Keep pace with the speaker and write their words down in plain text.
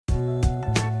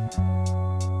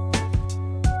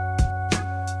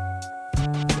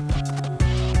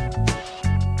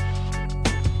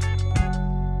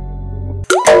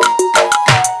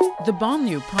The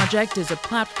Banlieue Project is a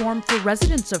platform for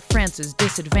residents of France's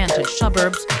disadvantaged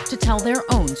suburbs to tell their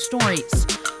own stories.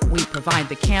 We provide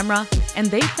the camera, and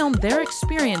they film their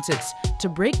experiences to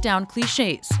break down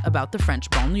clichés about the French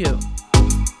banlieue.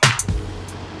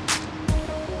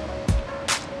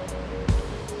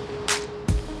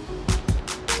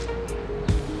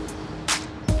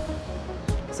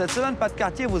 Cette semaine, Pas de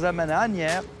quartier vous amène à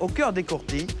Asnières, au cœur des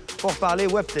courtilles, pour parler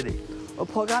web télé. Au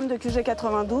programme de QG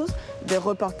 92, des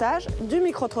reportages, du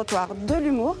micro-trottoir, de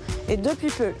l'humour et depuis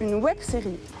peu une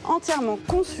web-série entièrement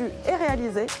conçue et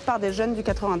réalisée par des jeunes du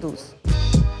 92.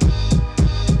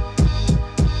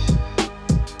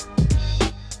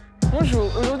 Bonjour,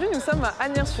 aujourd'hui nous sommes à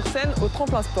Asnières-sur-Seine au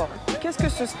tremplin sport. Qu'est-ce que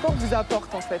ce sport vous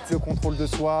apporte en fait? Le contrôle de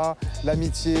soi,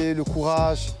 l'amitié, le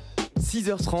courage.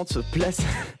 6h30, place.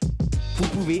 Vous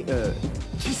pouvez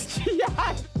qu'est-ce qu'il y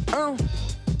a? Un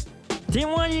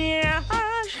témoignage.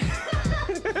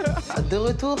 De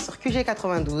retour sur QG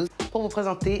 92 pour vous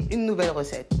présenter une nouvelle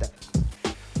recette.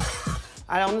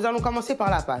 Alors nous allons commencer par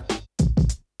la pâte.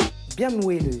 Bien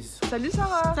moelleuse. Salut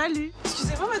Sarah. Salut.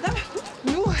 Excusez-moi madame,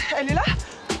 nous, elle est là?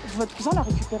 Votre cousin l'a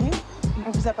récupéré.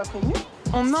 On vous a pas prévenu?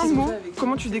 En un mot,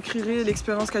 comment tu décrirais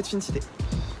l'expérience qu'a Twin City?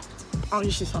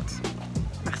 Enrichissante.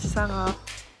 Merci Sarah.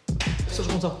 Ça,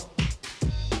 je monte ça.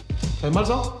 Ça va mal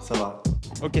ça? Ça va.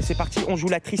 Ok, c'est parti, on joue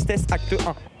la tristesse, acte 1.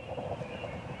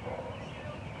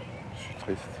 Je suis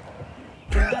triste.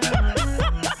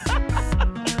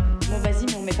 Bon vas-y,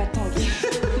 mais on met pas de temps, ok?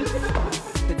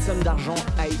 Cette somme d'argent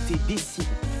a été décidée.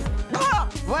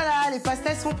 Voilà, les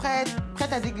pastels sont prêtes.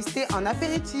 Prêtes à déguster en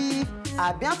apéritif.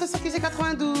 À bientôt sur QG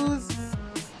 92.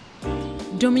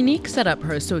 Dominique set up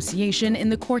her association in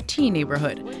the Courtille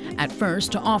neighborhood, at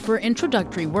first to offer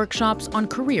introductory workshops on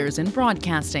careers in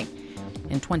broadcasting.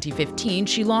 In 2015,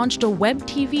 she launched a web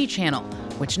TV channel,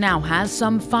 which now has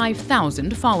some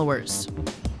 5,000 followers.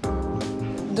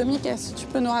 Dominique, est-ce que tu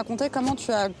peux nous raconter comment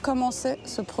tu as commencé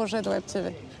ce projet de web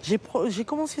TV? J'ai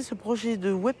commencé ce projet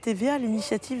de web TV à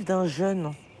l'initiative d'un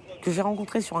jeune que j'ai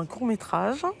rencontré sur un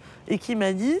court-métrage et qui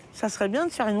m'a dit « ça serait bien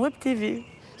de faire une web TV ».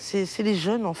 C'est les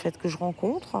jeunes en fait que je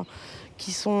rencontre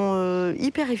qui sont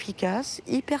hyper efficaces,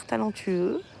 hyper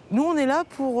talentueux. Nous on est là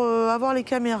pour avoir les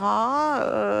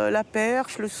caméras, la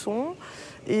perche, le son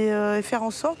et faire en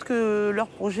sorte que leur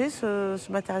projet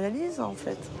se matérialise en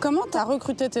fait. Comment tu as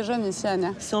recruté tes jeunes ici à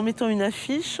Asnières? C'est en mettant une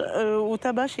affiche au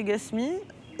tabac chez Gasmi,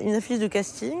 une affiche de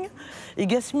casting. Et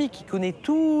Gasmi, qui connaît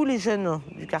tous les jeunes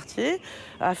du quartier,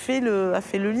 a fait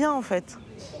le lien en fait.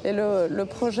 Et le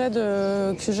projet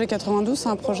de QG 92, c'est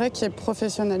un projet qui est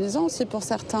professionnalisant aussi pour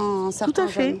certains Tout à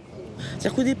fait. jeunes.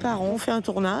 C'est-à-dire qu'au départ, on fait un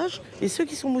tournage et ceux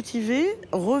qui sont motivés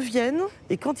reviennent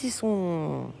et quand ils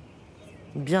sont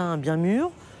bien mûrs,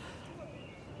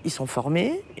 ils sont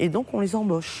formés et donc on les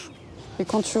embauche. Et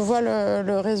quand tu vois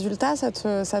le résultat, ça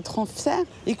te rend fier?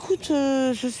 Écoute,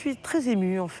 je suis très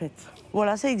émue en fait.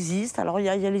 Voilà, ça existe. Alors il y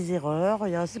a les erreurs,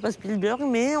 c'est pas Spielberg,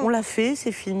 mais on l'a fait,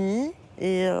 c'est fini.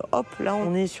 Et hop, là,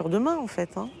 on est sur demain, en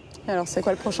fait. Hein. Et alors, c'est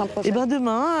quoi le prochain projet? Eh bien,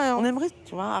 demain, on aimerait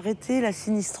arrêter la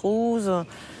sinistrose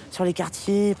sur les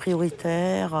quartiers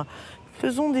prioritaires.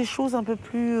 Faisons des choses un peu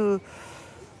plus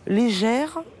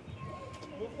légères,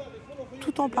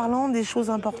 tout en parlant des choses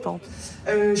importantes.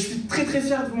 Je suis très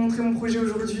fière de vous montrer mon projet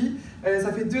aujourd'hui.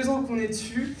 Ça fait 2 ans qu'on est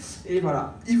dessus. Et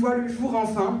voilà, il voit le jour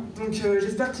enfin. Donc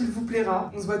j'espère qu'il vous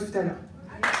plaira. On se voit tout à l'heure.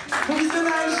 Bon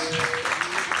visionnage!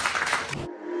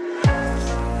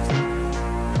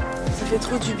 Ça fait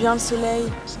trop du bien le soleil.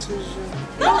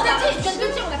 Non, on a dit, je viens de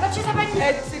te dire, on n'a pas tué sa famille.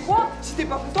 Eh, tu sais quoi? Si t'es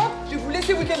pas contente, je vais vous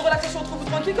laisser week-end relaxation entre vous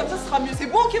tranquille, comme ça ce sera mieux. C'est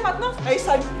bon, ok maintenant? Allez,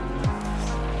 salut!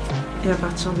 Et à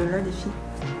partir de là, les filles,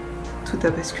 tout a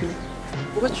basculé.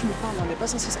 Pourquoi tu me parles? On n'est pas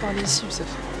censé se parler ici, Youssef.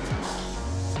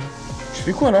 Je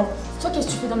fais quoi là? Toi, qu'est-ce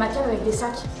que tu fais dans ma cave avec des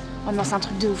sacs? Oh non, c'est un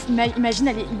truc de ouf.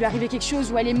 Imagine, il lui arrivait quelque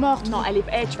chose ou elle est morte. Non, elle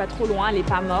est... tu vas trop loin, elle est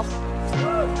pas morte.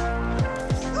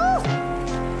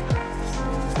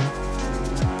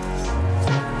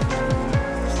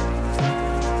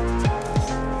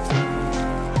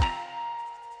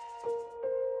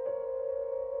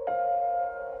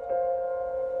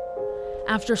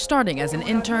 After starting as an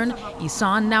intern,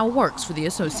 Isan now works for the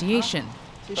association.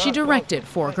 She directed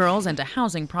 4 Girls and a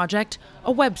Housing Project,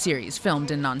 a web series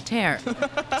filmed in Nanterre.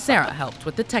 Sarah helped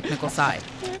with the technical side.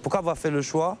 Pourquoi avoir fait le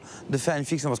choix de faire une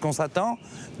fiction? Parce qu'on s'attend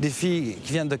des filles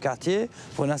qui viennent de quartier,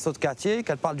 pour une asso de quartier,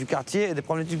 qu'elles parlent du quartier et des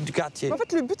problématiques du quartier. En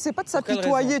fait, le but, c'est pas de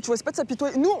s'apitoyer, tu vois, c'est pas de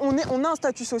s'apitoyer. Nous, on a un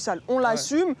statut social, on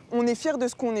l'assume, on est fiers de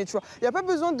ce qu'on est, tu vois. Il n'y a pas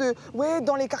besoin de, ouais,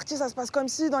 dans les quartiers, ça se passe comme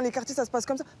ci, dans les quartiers, ça se passe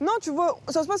comme ça. Non, tu vois,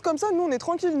 ça se passe comme ça, nous, on est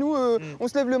tranquille, nous, on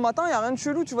se lève le matin, il n'y a rien de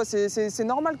chelou, tu vois, c'est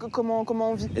normal comment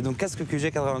on vit. Et donc, qu'est-ce que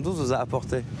QG 92 vous a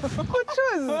apporté? Trop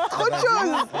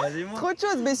de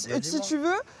choses. Mais si tu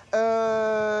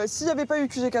veux, s'il n'y avait pas eu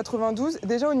QG 92,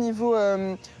 déjà au niveau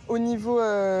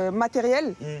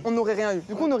matériel, on n'aurait rien eu.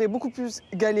 Du coup, on aurait beaucoup plus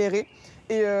galéré.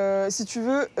 Et si tu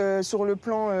veux, sur le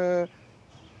plan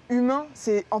humain,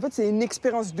 c'est une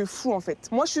expérience de fou, en fait.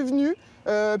 Moi, je suis venue,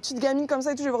 petite gamine comme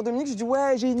ça et tout, je vais voir Dominique, je dis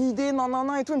ouais, j'ai une idée, nan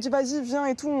et tout. Elle me dit vas-y, viens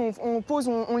et tout, on pose,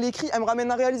 on l'écrit. Elle me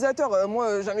ramène un réalisateur.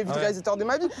 Moi, jamais vu de réalisateur de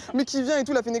ma vie, mais qui vient et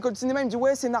tout, il a fait une école de cinéma. Il me dit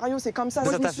ouais, scénario, c'est comme ça.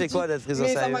 Ça t'a fait quoi d'être prise au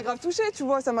sérieux? Mais ça m'a grave touché, tu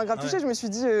vois, ça m'a grave touché. Je me suis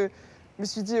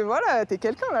dit, voilà, t'es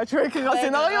quelqu'un là, tu vas écrire un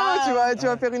scénario, tu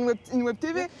vas faire une web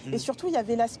TV. Et surtout, il y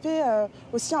avait l'aspect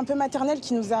aussi un peu maternel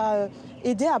qui nous a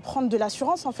aidé à prendre de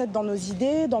l'assurance en fait dans nos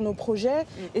idées, dans nos projets.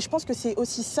 Et je pense que c'est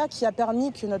aussi ça qui a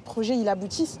permis que notre projet il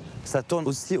aboutisse. Ça tourne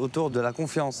aussi autour de la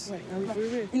confiance.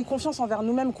 Une confiance envers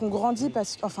nous-mêmes qu'on grandit,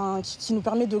 qui nous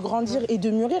permet de grandir et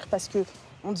de mûrir parce que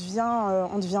on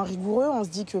devient rigoureux, on se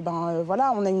dit que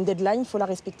voilà, on a une deadline, il faut la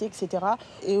respecter, etc.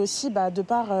 Et aussi, de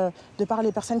par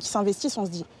les personnes qui s'investissent, on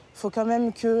se dit, il faut quand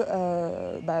même que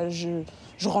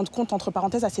je rende compte, entre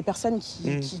parenthèses, à ces personnes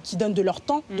qui donnent de leur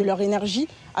temps, de leur énergie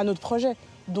à notre projet.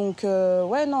 Donc,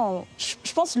 ouais, non,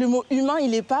 je pense que le mot humain, il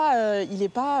n'est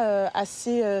pas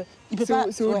assez...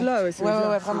 c'est au-delà, ouais,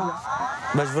 vraiment.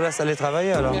 Je vous laisse aller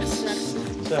travailler alors. Merci.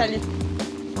 Salut.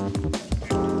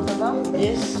 Ça va?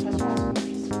 Yes.